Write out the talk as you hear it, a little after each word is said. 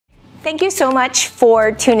Thank you so much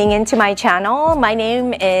for tuning into my channel. My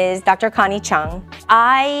name is Dr. Connie Chung.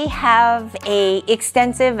 I have an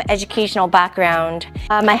extensive educational background.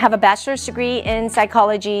 I have a bachelor's degree in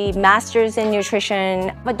psychology, master's in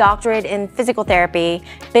nutrition, a doctorate in physical therapy,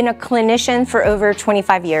 been a clinician for over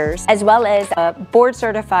 25 years, as well as board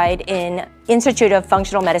certified in Institute of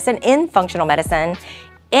Functional Medicine in functional medicine.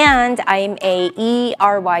 And I'm a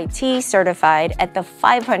ERYT certified at the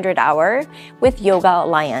 500 hour with Yoga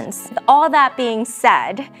Alliance. All that being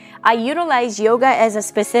said, I utilize yoga as a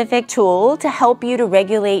specific tool to help you to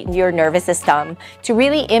regulate your nervous system, to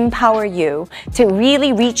really empower you, to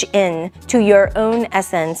really reach in to your own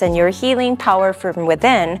essence and your healing power from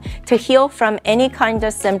within, to heal from any kind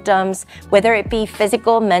of symptoms, whether it be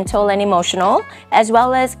physical, mental, and emotional, as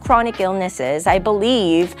well as chronic illnesses. I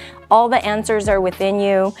believe all the answers are within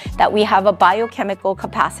you, that we have a biochemical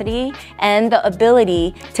capacity and the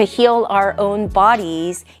ability to heal our own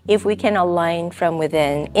bodies if we can align from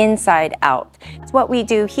within, inside out. It's what we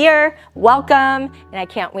do here. Welcome, and I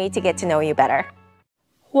can't wait to get to know you better.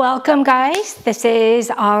 Welcome, guys. This is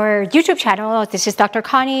our YouTube channel. This is Dr.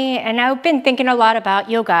 Connie, and I've been thinking a lot about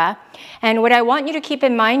yoga. And what I want you to keep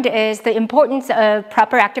in mind is the importance of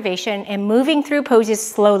proper activation and moving through poses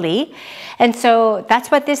slowly. And so that's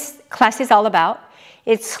what this class is all about.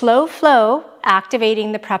 It's slow flow,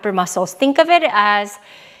 activating the proper muscles. Think of it as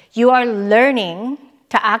you are learning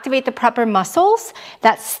to activate the proper muscles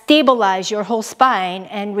that stabilize your whole spine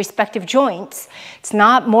and respective joints. It's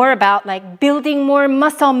not more about like building more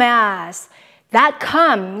muscle mass. That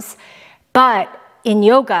comes, but in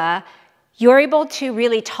yoga, you're able to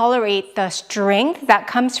really tolerate the strength that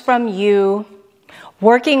comes from you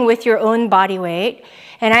working with your own body weight.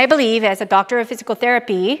 And I believe, as a doctor of physical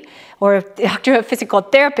therapy or a doctor of physical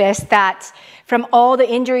therapist, that from all the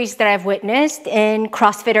injuries that I've witnessed in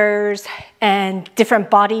CrossFitters and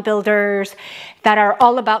different bodybuilders that are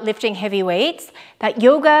all about lifting heavy weights, that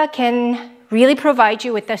yoga can really provide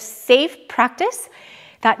you with a safe practice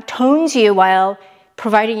that tones you while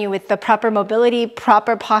providing you with the proper mobility,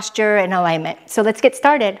 proper posture, and alignment. So let's get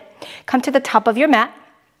started. Come to the top of your mat.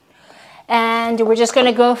 And we're just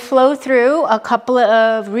gonna go flow through a couple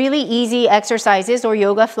of really easy exercises or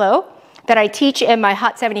yoga flow that I teach in my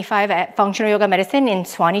Hot 75 at Functional Yoga Medicine in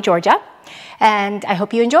Suwanee, Georgia. And I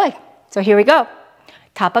hope you enjoy. So here we go.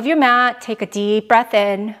 Top of your mat, take a deep breath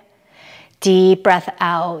in, deep breath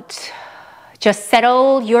out. Just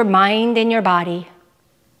settle your mind and your body.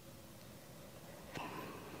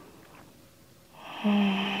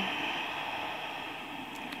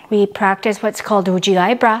 We practice what's called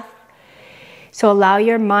Ujjayi breath. So allow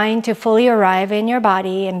your mind to fully arrive in your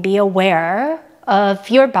body and be aware of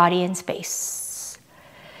your body in space.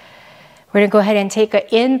 We're gonna go ahead and take an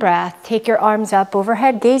in breath. Take your arms up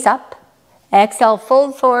overhead, gaze up. Exhale,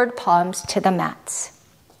 fold forward, palms to the mat.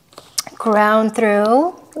 Ground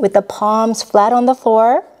through with the palms flat on the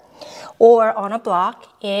floor or on a block.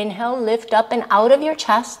 Inhale, lift up and out of your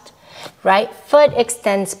chest. Right foot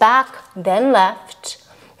extends back, then left.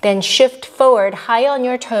 Then shift forward, high on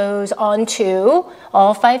your toes onto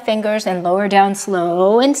all 5 fingers and lower down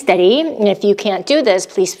slow and steady. And if you can't do this,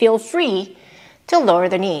 please feel free to lower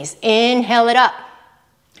the knees. Inhale it up.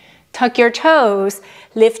 Tuck your toes,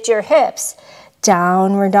 lift your hips,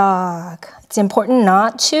 downward dog. It's important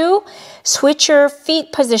not to switch your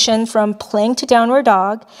feet position from plank to downward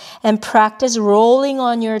dog and practice rolling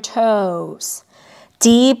on your toes.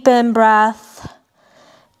 Deep in breath,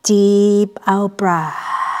 deep out breath.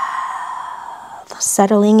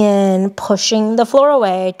 Settling in, pushing the floor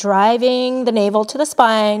away, driving the navel to the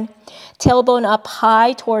spine, tailbone up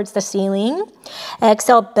high towards the ceiling.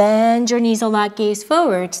 Exhale, bend your knees a lot, gaze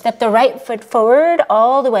forward. Step the right foot forward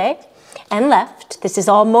all the way and left. This is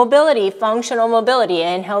all mobility, functional mobility.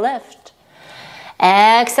 Inhale, lift.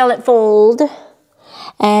 Exhale it, fold.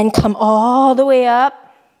 And come all the way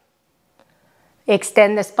up.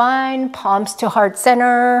 Extend the spine, palms to heart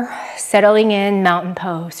center, settling in, mountain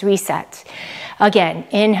pose, reset. Again,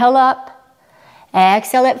 inhale up,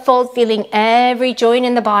 exhale it, fold, feeling every joint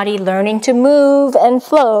in the body, learning to move and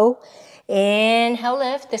flow. Inhale,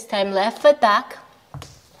 lift, this time left foot back,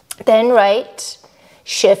 then right.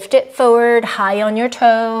 Shift it forward, high on your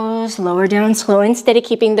toes, lower down slow and steady,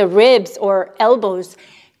 keeping the ribs or elbows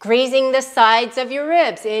grazing the sides of your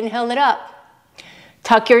ribs. Inhale it up.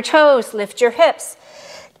 Tuck your toes, lift your hips.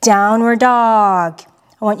 Downward dog.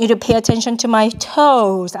 I want you to pay attention to my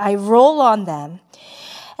toes. I roll on them.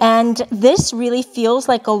 And this really feels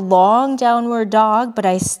like a long downward dog, but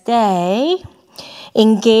I stay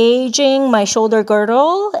engaging my shoulder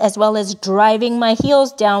girdle as well as driving my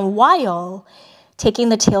heels down while taking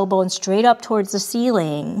the tailbone straight up towards the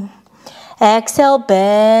ceiling. Exhale,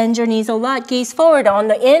 bend your knees a lot, gaze forward. On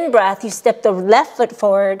the in-breath, you step the left foot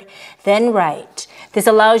forward, then right. This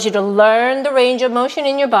allows you to learn the range of motion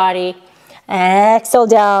in your body. Exhale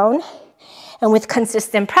down, and with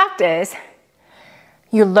consistent practice,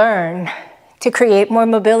 you learn to create more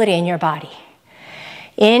mobility in your body.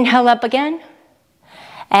 Inhale up again.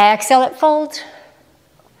 Exhale it, fold.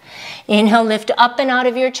 Inhale, lift up and out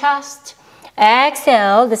of your chest.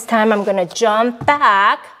 Exhale, this time I'm gonna jump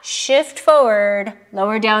back, shift forward,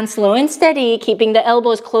 lower down slow and steady, keeping the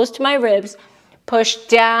elbows close to my ribs. Push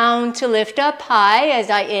down to lift up high as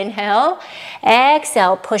I inhale.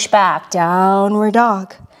 Exhale, push back, downward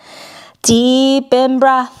dog. Deep in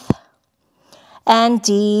breath and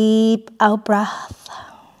deep out breath.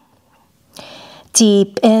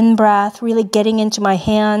 Deep in breath, really getting into my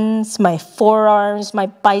hands, my forearms, my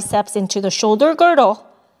biceps, into the shoulder girdle.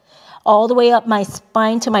 All the way up my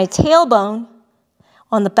spine to my tailbone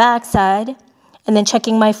on the back side. And then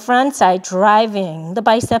checking my front side, driving the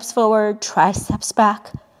biceps forward, triceps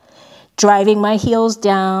back. Driving my heels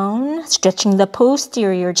down, stretching the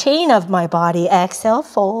posterior chain of my body. Exhale,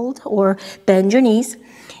 fold or bend your knees.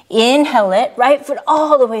 Inhale it, right foot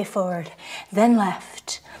all the way forward, then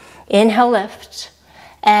left. Inhale, lift.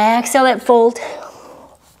 Exhale it, fold.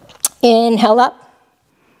 Inhale up.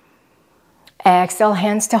 Exhale,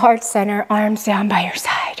 hands to heart center, arms down by your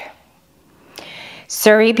side.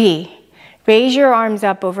 Surrey B. Raise your arms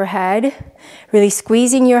up overhead, really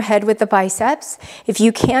squeezing your head with the biceps. If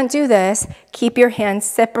you can't do this, keep your hands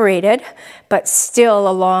separated, but still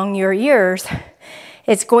along your ears.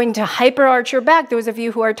 It's going to hyper arch your back, those of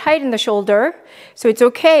you who are tight in the shoulder. So it's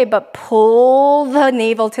okay, but pull the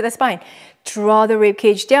navel to the spine. Draw the rib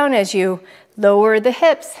cage down as you lower the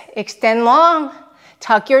hips. Extend long,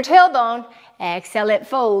 tuck your tailbone. Exhale it,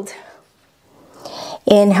 fold.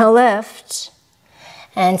 Inhale, lift.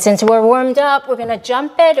 And since we're warmed up, we're gonna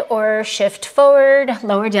jump it or shift forward,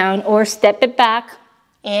 lower down, or step it back.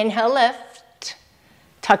 Inhale, lift.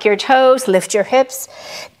 Tuck your toes, lift your hips.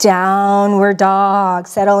 Downward dog,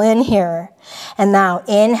 settle in here. And now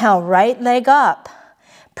inhale, right leg up.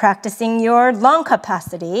 Practicing your lung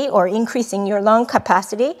capacity or increasing your lung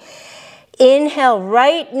capacity. Inhale,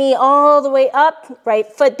 right knee all the way up, right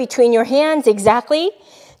foot between your hands, exactly.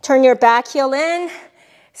 Turn your back heel in.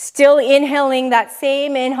 Still inhaling that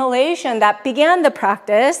same inhalation that began the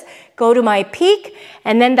practice. Go to my peak,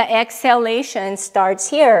 and then the exhalation starts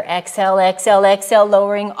here. Exhale, exhale, exhale,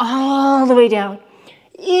 lowering all the way down.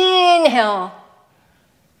 Inhale.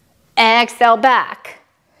 Exhale back.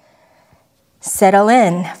 Settle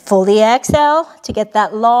in. Fully exhale to get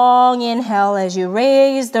that long inhale as you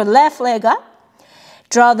raise the left leg up.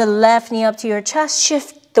 Draw the left knee up to your chest.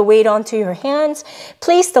 Shift the weight onto your hands.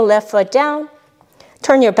 Place the left foot down.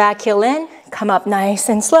 Turn your back heel in, come up nice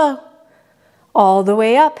and slow. All the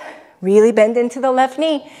way up, really bend into the left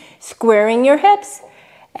knee, squaring your hips.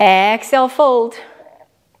 Exhale, fold.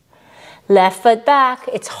 Left foot back.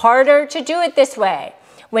 It's harder to do it this way.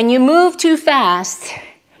 When you move too fast,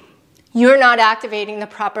 you're not activating the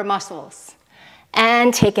proper muscles.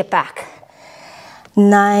 And take it back.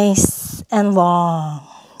 Nice and long.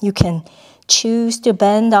 You can choose to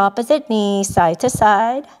bend opposite knee side to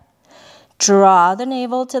side. Draw the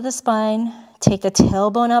navel to the spine. Take the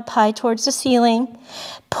tailbone up high towards the ceiling.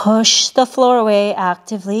 Push the floor away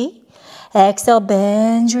actively. Exhale,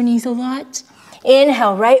 bend your knees a lot.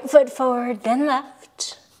 Inhale, right foot forward, then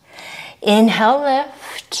left. Inhale,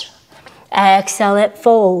 lift. Exhale it,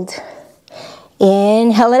 fold.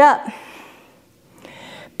 Inhale it up.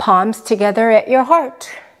 Palms together at your heart.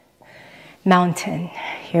 Mountain.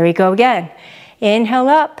 Here we go again. Inhale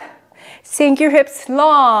up. Sink your hips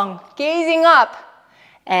long, gazing up.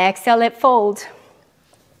 Exhale it, fold.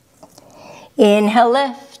 Inhale,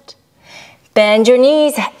 lift. Bend your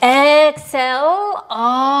knees. Exhale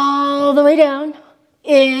all the way down.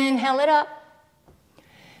 Inhale it up.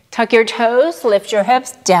 Tuck your toes, lift your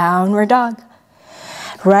hips, downward dog.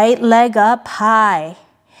 Right leg up high.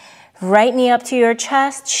 Right knee up to your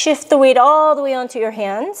chest. Shift the weight all the way onto your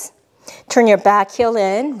hands. Turn your back heel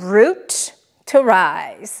in, root to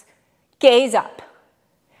rise. Gaze up.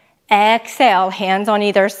 Exhale, hands on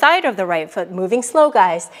either side of the right foot, moving slow,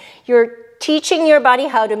 guys. You're teaching your body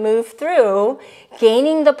how to move through,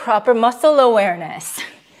 gaining the proper muscle awareness.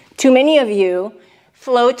 Too many of you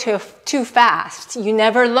flow too fast. You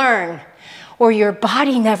never learn, or your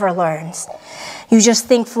body never learns. You just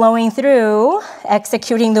think flowing through,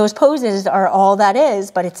 executing those poses are all that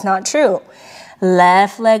is, but it's not true.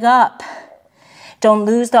 Left leg up. Don't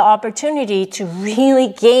lose the opportunity to really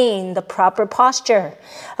gain the proper posture,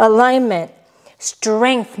 alignment,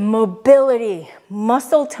 strength, mobility,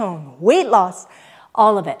 muscle tone, weight loss,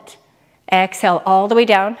 all of it. Exhale all the way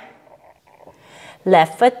down.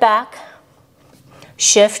 Left foot back.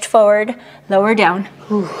 Shift forward, lower down.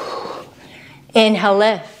 Ooh. Inhale,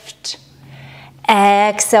 lift.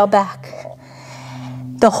 Exhale back.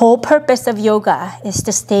 The whole purpose of yoga is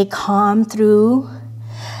to stay calm through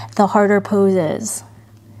the harder poses.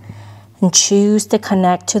 And choose to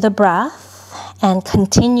connect to the breath and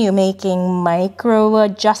continue making micro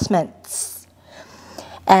adjustments.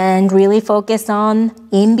 And really focus on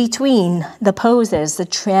in between the poses. The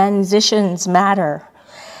transitions matter.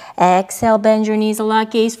 Exhale, bend your knees a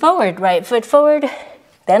lot, gaze forward. Right foot forward,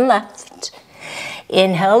 then left.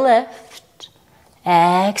 Inhale, lift.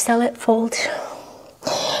 Exhale it, fold.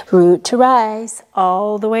 Root to rise,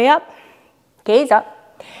 all the way up. Gaze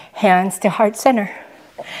up, hands to heart center.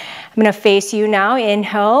 I'm gonna face you now.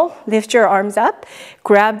 Inhale, lift your arms up.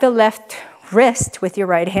 Grab the left wrist with your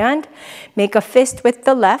right hand. Make a fist with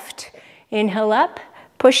the left. Inhale up,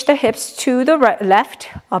 push the hips to the right, left,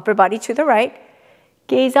 upper body to the right.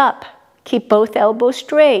 Gaze up, keep both elbows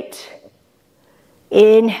straight.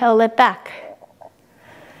 Inhale it back.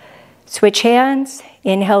 Switch hands,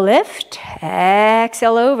 inhale, lift,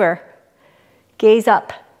 exhale over. Gaze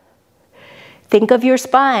up. Think of your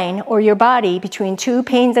spine or your body between two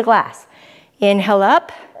panes of glass. Inhale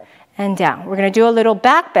up and down. We're gonna do a little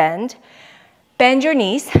back bend. Bend your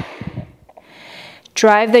knees.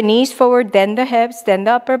 Drive the knees forward, then the hips, then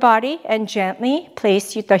the upper body, and gently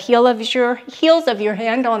place the heels of your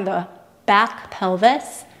hand on the back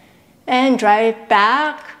pelvis and drive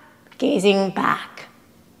back, gazing back.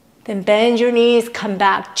 Then bend your knees, come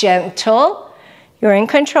back gentle. You're in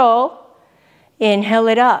control. Inhale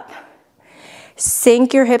it up.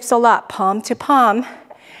 Sink your hips a lot, palm to palm.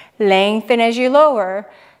 Lengthen as you lower.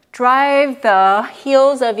 Drive the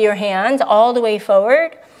heels of your hands all the way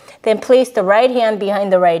forward. Then place the right hand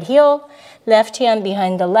behind the right heel, left hand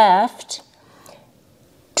behind the left.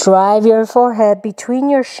 Drive your forehead between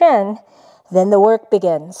your shin. Then the work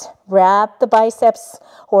begins. Wrap the biceps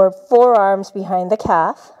or forearms behind the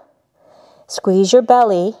calf. Squeeze your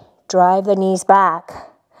belly, drive the knees back.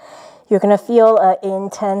 You're gonna feel an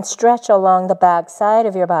intense stretch along the back side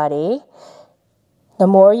of your body. The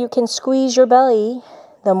more you can squeeze your belly,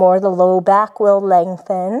 the more the low back will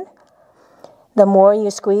lengthen. The more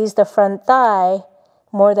you squeeze the front thigh,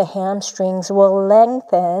 more the hamstrings will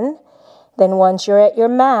lengthen. Then once you're at your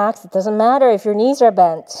max, it doesn't matter if your knees are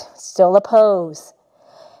bent, still a pose.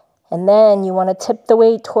 And then you want to tip the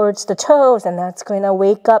weight towards the toes, and that's going to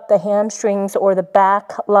wake up the hamstrings or the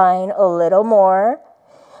back line a little more.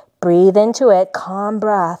 Breathe into it, calm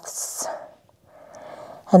breaths.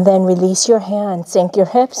 And then release your hands, sink your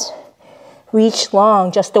hips, reach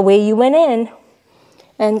long just the way you went in,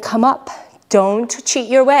 and come up. Don't cheat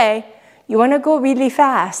your way. You want to go really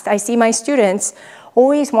fast. I see my students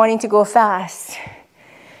always wanting to go fast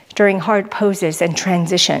during hard poses and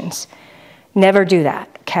transitions. Never do that,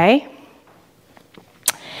 okay?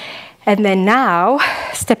 And then now,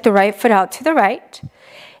 step the right foot out to the right.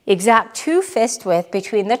 Exact 2 fist width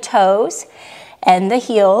between the toes and the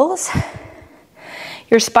heels.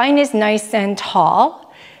 Your spine is nice and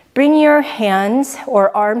tall. Bring your hands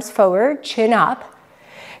or arms forward, chin up.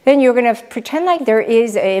 Then you're gonna pretend like there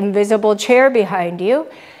is an invisible chair behind you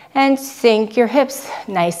and sink your hips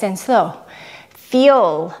nice and slow.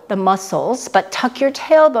 Feel the muscles, but tuck your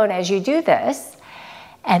tailbone as you do this.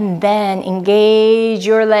 And then engage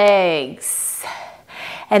your legs.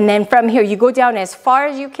 And then from here, you go down as far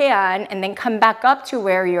as you can and then come back up to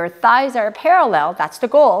where your thighs are parallel. That's the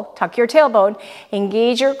goal. Tuck your tailbone,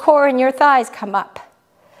 engage your core and your thighs, come up.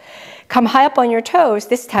 Come high up on your toes.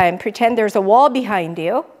 This time, pretend there's a wall behind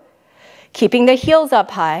you. Keeping the heels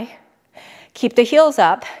up high. Keep the heels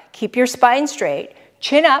up. Keep your spine straight.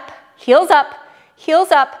 Chin up, heels up,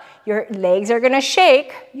 heels up. Your legs are gonna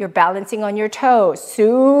shake. You're balancing on your toes.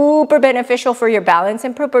 Super beneficial for your balance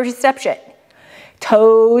and proprioception.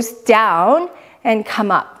 Toes down and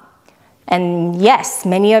come up. And yes,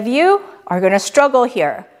 many of you are gonna struggle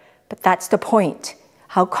here, but that's the point.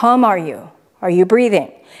 How calm are you? Are you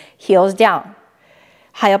breathing? Heels down.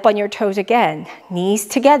 High up on your toes again. Knees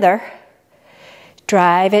together.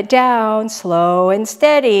 Drive it down, slow and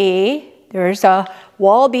steady. There's a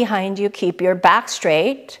wall behind you. Keep your back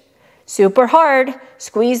straight. Super hard.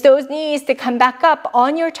 Squeeze those knees to come back up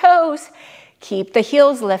on your toes. Keep the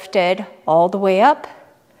heels lifted all the way up.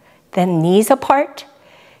 Then knees apart,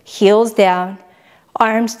 heels down,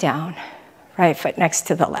 arms down. Right foot next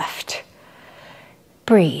to the left.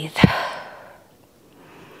 Breathe.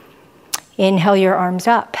 Inhale your arms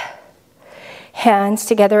up. Hands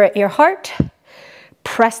together at your heart.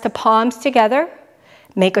 Press the palms together.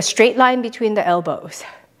 Make a straight line between the elbows.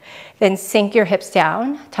 Then sink your hips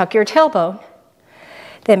down, tuck your tailbone.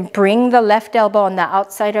 Then bring the left elbow on the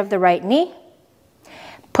outside of the right knee.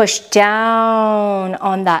 Push down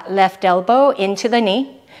on that left elbow into the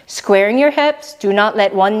knee. Squaring your hips. Do not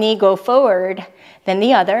let one knee go forward, then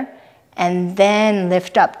the other. And then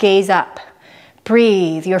lift up, gaze up.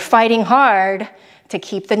 Breathe. You're fighting hard to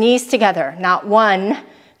keep the knees together. Not one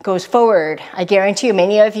goes forward. I guarantee you,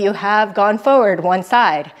 many of you have gone forward one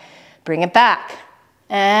side. Bring it back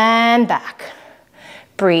and back.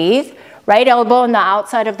 Breathe. Right elbow on the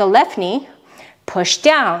outside of the left knee. Push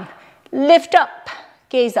down. Lift up.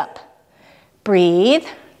 Gaze up. Breathe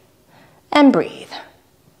and breathe.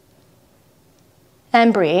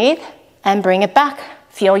 And breathe and bring it back.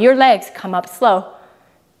 Feel your legs come up slow.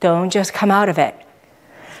 Don't just come out of it.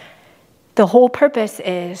 The whole purpose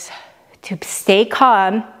is to stay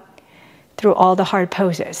calm through all the hard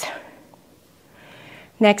poses.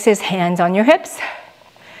 Next is hands on your hips,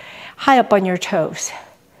 high up on your toes.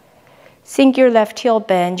 Sink your left heel,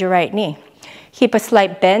 bend your right knee. Keep a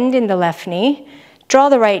slight bend in the left knee. Draw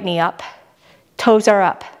the right knee up. Toes are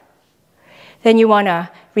up. Then you want to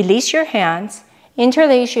release your hands.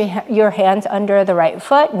 Interlace your hands under the right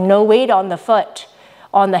foot. No weight on the foot,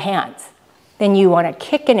 on the hands. Then you want to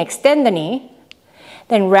kick and extend the knee.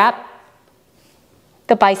 Then wrap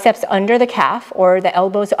the biceps under the calf or the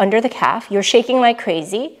elbows under the calf. You're shaking like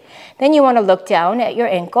crazy. Then you want to look down at your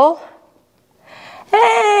ankle.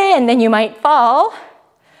 And then you might fall.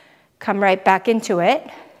 Come right back into it.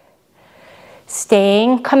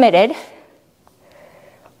 Staying committed.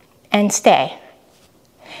 And stay.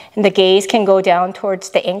 And the gaze can go down towards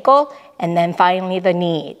the ankle and then finally the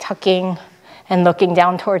knee, tucking and looking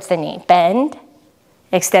down towards the knee. Bend,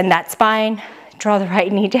 extend that spine, draw the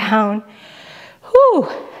right knee down. Whew,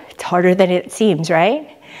 it's harder than it seems,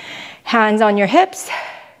 right? Hands on your hips,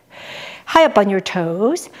 high up on your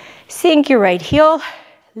toes. Sink your right heel,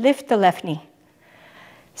 lift the left knee.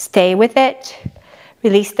 Stay with it,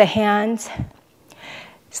 release the hands.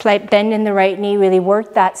 Slight bend in the right knee, really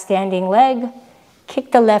work that standing leg.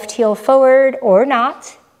 Kick the left heel forward or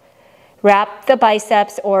not. Wrap the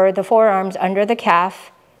biceps or the forearms under the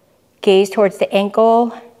calf. Gaze towards the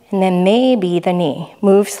ankle and then maybe the knee.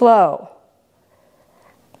 Move slow.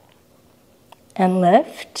 And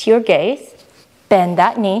lift your gaze. Bend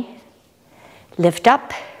that knee. Lift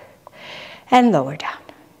up and lower down.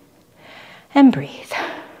 And breathe.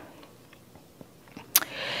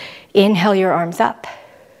 Inhale your arms up.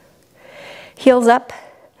 Heels up.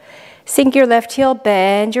 Sink your left heel,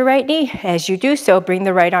 bend your right knee. As you do so, bring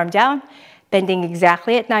the right arm down, bending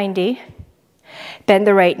exactly at 90. Bend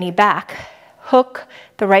the right knee back. Hook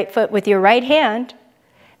the right foot with your right hand.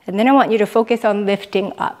 And then I want you to focus on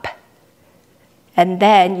lifting up. And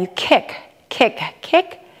then you kick, kick,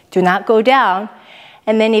 kick. Do not go down.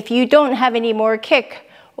 And then if you don't have any more kick,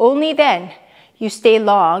 only then you stay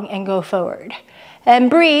long and go forward. And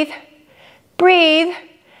breathe, breathe,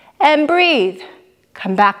 and breathe.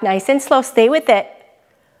 Come back nice and slow. Stay with it.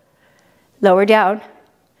 Lower down.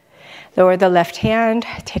 Lower the left hand.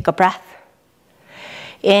 Take a breath.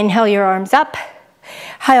 Inhale your arms up.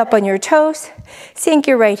 High up on your toes. Sink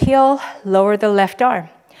your right heel. Lower the left arm.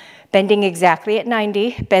 Bending exactly at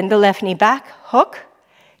 90. Bend the left knee back. Hook.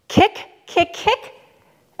 Kick, kick, kick.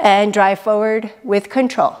 And drive forward with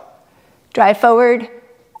control. Drive forward.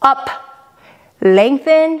 Up.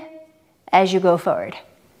 Lengthen as you go forward.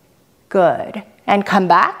 Good. And come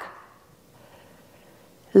back.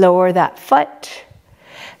 Lower that foot.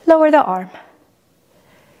 Lower the arm.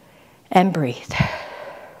 And breathe.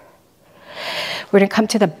 We're going to come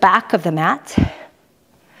to the back of the mat.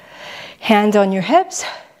 Hands on your hips.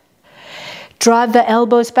 Draw the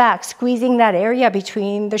elbows back, squeezing that area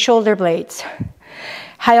between the shoulder blades.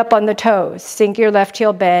 High up on the toes. Sink your left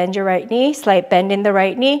heel, bend your right knee. Slight bend in the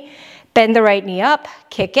right knee. Bend the right knee up.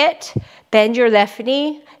 Kick it. Bend your left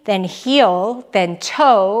knee. Then heel, then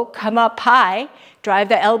toe, come up high, drive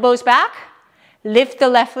the elbows back, lift the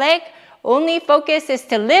left leg. Only focus is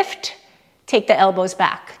to lift, take the elbows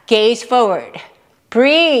back. Gaze forward,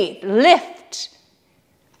 breathe, lift.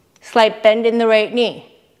 Slight bend in the right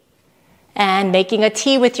knee. And making a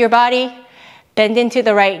T with your body, bend into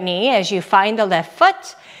the right knee as you find the left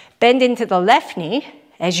foot, bend into the left knee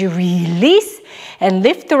as you release and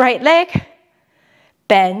lift the right leg,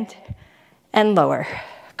 bend and lower.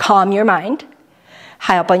 Calm your mind,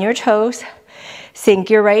 high up on your toes, sink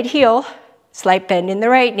your right heel, slight bend in the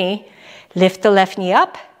right knee, lift the left knee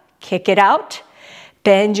up, kick it out,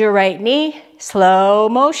 bend your right knee, slow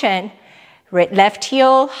motion, left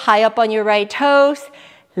heel, high up on your right toes,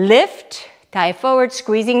 lift, Dive forward,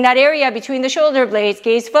 squeezing that area between the shoulder blades.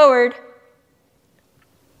 Gaze forward.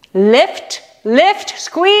 Lift, lift,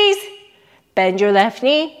 squeeze. Bend your left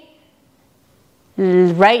knee.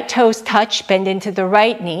 Right toes touch, bend into the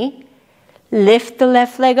right knee. Lift the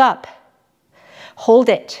left leg up. Hold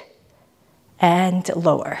it. And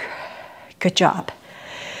lower. Good job.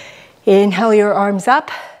 Inhale your arms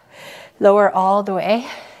up. Lower all the way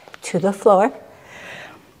to the floor.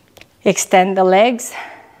 Extend the legs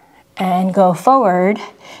and go forward.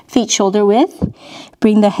 Feet shoulder width.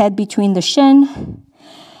 Bring the head between the shin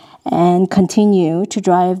and continue to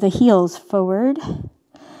drive the heels forward.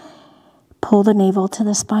 Pull the navel to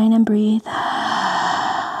the spine and breathe.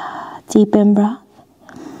 Deepen breath.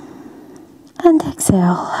 And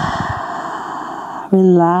exhale.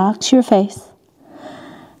 Relax your face.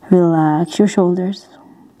 Relax your shoulders.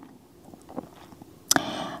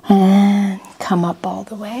 And come up all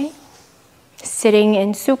the way. Sitting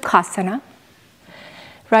in Sukhasana.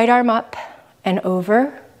 Right arm up and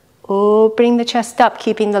over. Opening the chest up,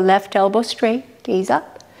 keeping the left elbow straight. Gaze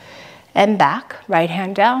up and back. Right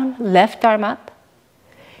hand down, left arm up.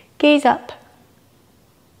 Gaze up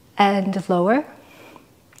and lower.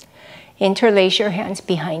 Interlace your hands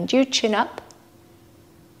behind you, chin up.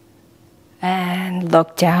 And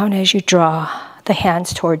look down as you draw the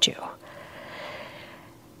hands towards you.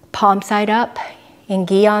 Palm side up in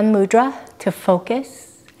Gyan Mudra to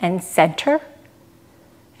focus and center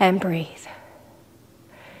and breathe.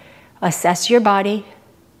 Assess your body.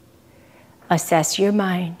 Assess your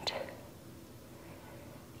mind.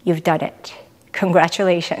 You've done it.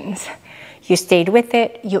 Congratulations. You stayed with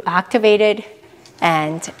it, you activated,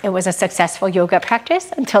 and it was a successful yoga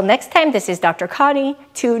practice. Until next time, this is Dr. Connie.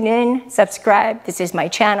 Tune in, subscribe. This is my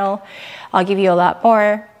channel. I'll give you a lot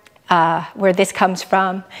more where this comes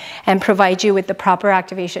from and provide you with the proper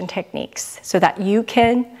activation techniques so that you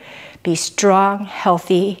can be strong,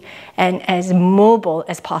 healthy, and as mobile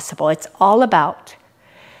as possible. It's all about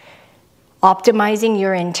optimizing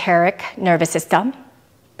your enteric nervous system,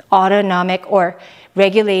 autonomic or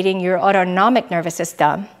regulating your autonomic nervous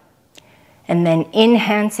system, and then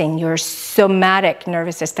enhancing your somatic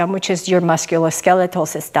nervous system, which is your musculoskeletal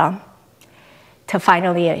system, to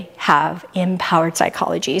finally have empowered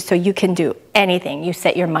psychology so you can do anything you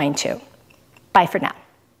set your mind to. Bye for now.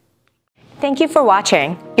 Thank you for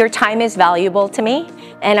watching. Your time is valuable to me,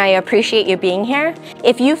 and I appreciate you being here.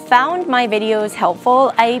 If you found my videos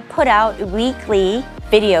helpful, I put out weekly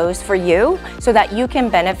videos for you so that you can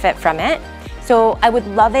benefit from it. So I would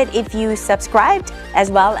love it if you subscribed, as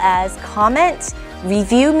well as comment,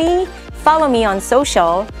 review me, follow me on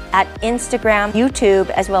social at Instagram, YouTube,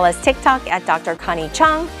 as well as TikTok at Dr. Connie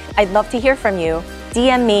Chung. I'd love to hear from you.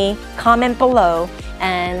 DM me, comment below,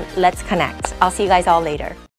 and let's connect. I'll see you guys all later.